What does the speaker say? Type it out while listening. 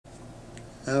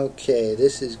Okay,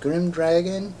 this is Grim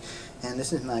Dragon, and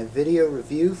this is my video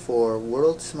review for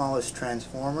World's Smallest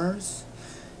Transformers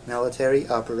Military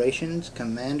Operations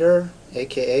Commander,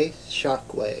 aka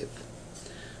Shockwave.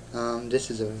 This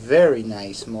is a very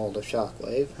nice mold of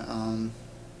Shockwave,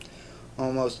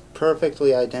 almost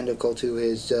perfectly identical to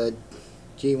his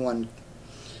G1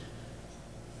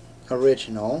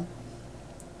 original,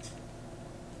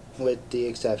 with the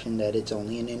exception that it's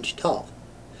only an inch tall.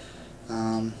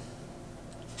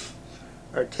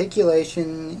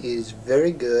 Articulation is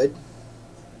very good.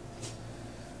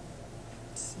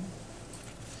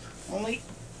 Only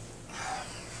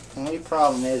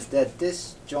problem is that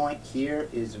this joint here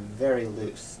is very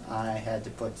loose. I had to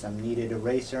put some kneaded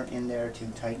eraser in there to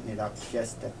tighten it up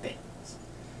just a bit.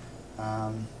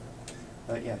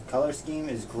 But yeah, color scheme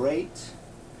is great.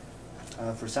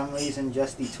 For some reason,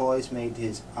 Just the Toys made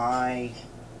his eye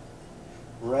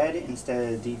red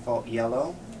instead of the default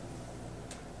yellow.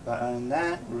 But other than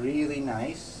that, really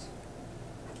nice.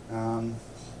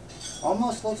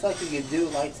 Almost looks like he could do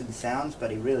lights and sounds,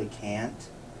 but he really can't,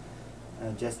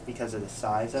 just because of the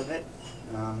size of it.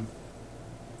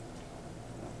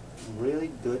 Really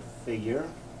good figure,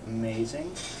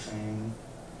 amazing, and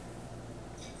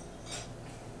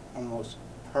almost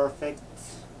perfect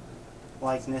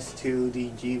likeness to the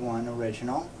G1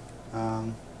 original.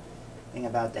 Thing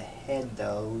about the head,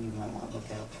 though, you might want to look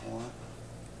out for.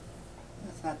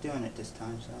 It's not doing it this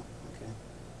time, so okay.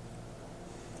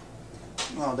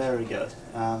 Well, there we go.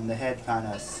 The head kind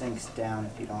of sinks down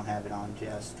if you don't have it on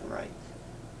just right.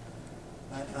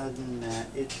 But other than that,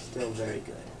 it's still very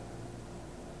good.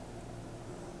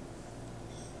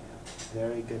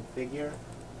 Very good figure.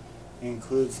 It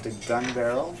includes the gun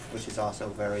barrel, which is also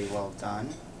very well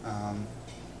done.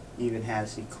 Even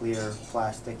has the clear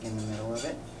plastic in the middle of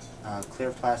it. Clear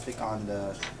plastic on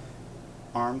the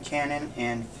arm cannon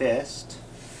and fist.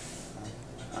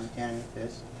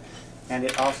 And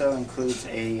it also includes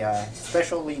a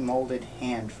specially molded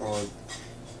hand for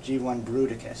G1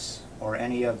 Bruticus, or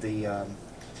any of the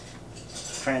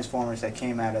Transformers that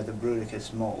came out of the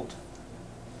Bruticus mold.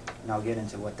 And I'll get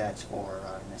into what that's for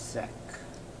in a sec.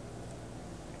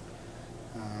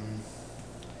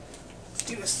 Let's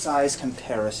do a size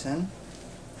comparison.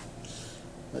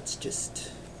 Let's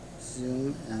just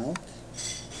zoom out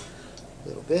a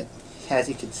little bit. As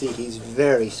you can see, he's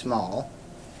very small.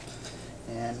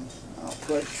 And I'll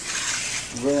put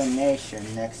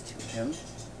Ruination next to him.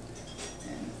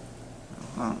 And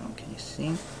I don't know, can you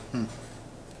see?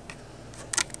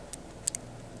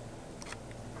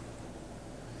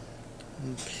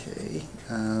 Okay,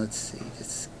 let's see,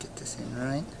 let's get this in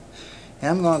right. And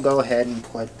I'm going to go ahead and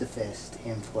put the fist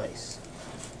in place.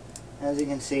 As you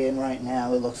can see in right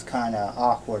now, it looks kind of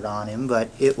awkward on him, but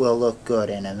it will look good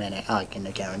in a minute. I can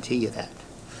guarantee you that.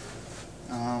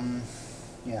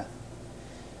 Yeah.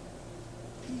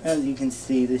 As you can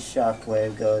see, this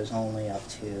Shockwave goes only up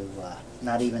to,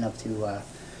 not even up to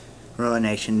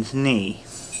Ruination's knee,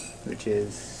 which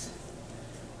is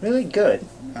really good,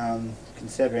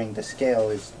 considering the scale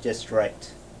is just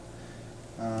right.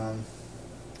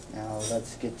 Now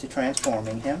let's get to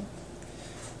transforming him.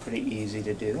 Pretty easy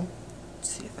to do.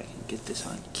 Let's see if I can get this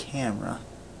on camera.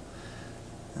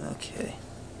 Okay.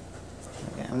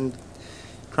 I'm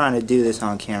trying to do this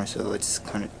on camera, so it's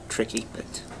kind of tricky,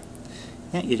 but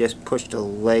yeah, you just push the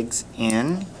legs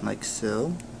in like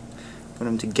so, put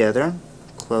them together,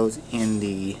 close in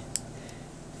the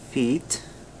feet,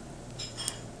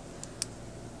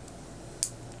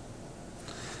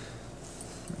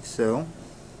 like so.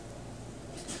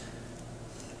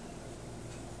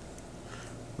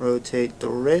 Rotate the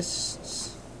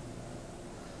wrists,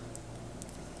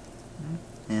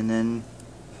 and then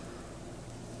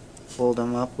fold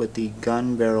them up with the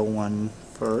gun barrel one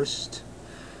first.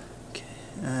 Okay,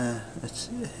 let's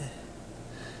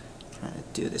try to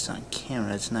do this on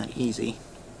camera. It's not easy.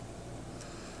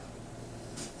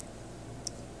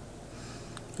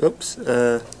 Oops,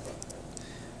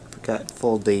 forgot to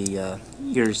fold the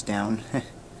ears down.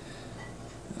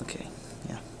 Okay,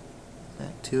 yeah,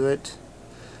 back to it.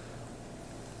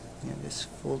 Yeah, just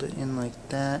fold it in like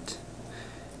that,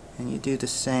 and you do the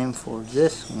same for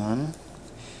this one.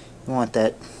 You want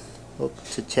that hook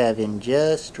to tab in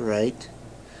just right.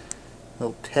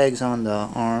 Little pegs on the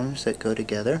arms that go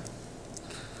together.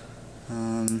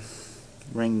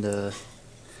 Bring the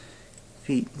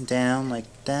feet down like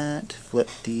that. Flip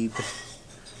the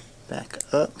back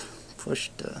up. Push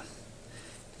the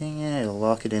thing in. It'll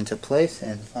lock it into place.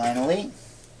 And finally,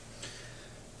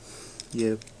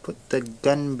 you put the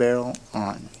gun barrel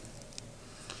on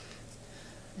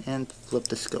and flip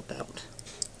the scope out,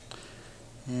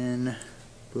 and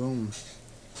boom,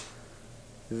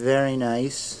 Very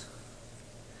nice.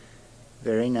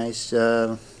 Very nice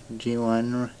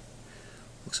G1.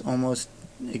 Looks almost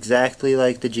exactly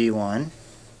like the G1.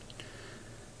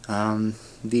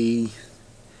 The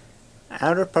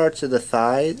outer parts of the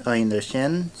thighs, the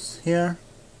shins here,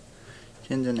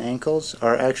 shins and ankles,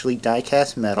 are actually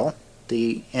die-cast metal.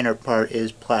 The inner part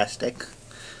is plastic.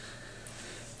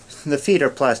 The feet are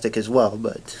plastic as well,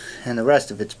 and the rest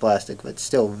of it's plastic, but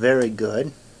still very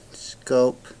good.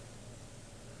 Scope.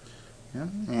 Yeah.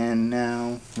 And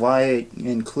now, why it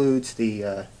includes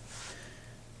the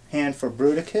hand for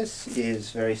Bruticus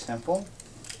is very simple.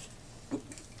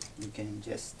 You can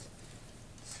just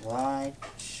slide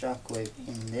Shockwave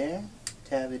in there,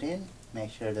 tab it in,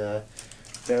 make sure the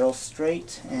barrel's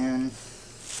straight, and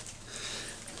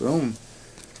boom.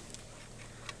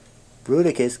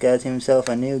 Bruticus got himself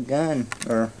a new gun,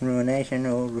 or Ruination,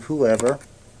 or whoever.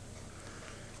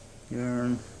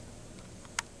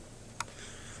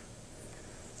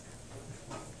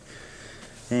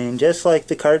 And just like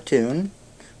the cartoon,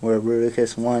 where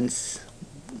Bruticus once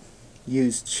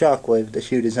used Shockwave to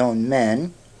shoot his own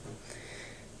men,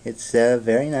 it's a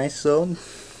very nice little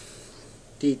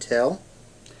detail.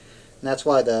 And that's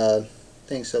why the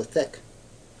thing's so thick.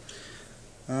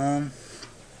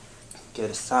 Get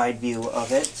a side view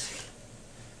of it.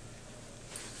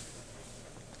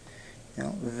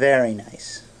 Very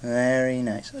nice. Very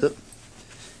nice. Oop.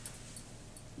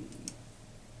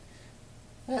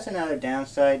 That's another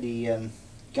downside. The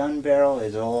gun barrel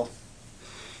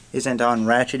isn't on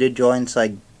ratcheted joints,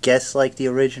 I guess, like the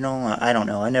original. I don't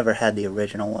know. I never had the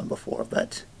original one before,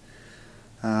 but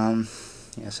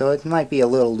yeah, so it might be a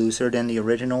little looser than the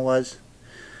original was.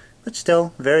 But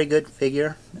still, very good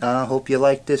figure. Hope you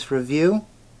liked this review.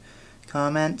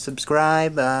 Comment,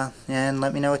 subscribe, and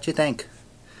let me know what you think.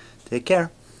 Take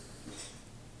care.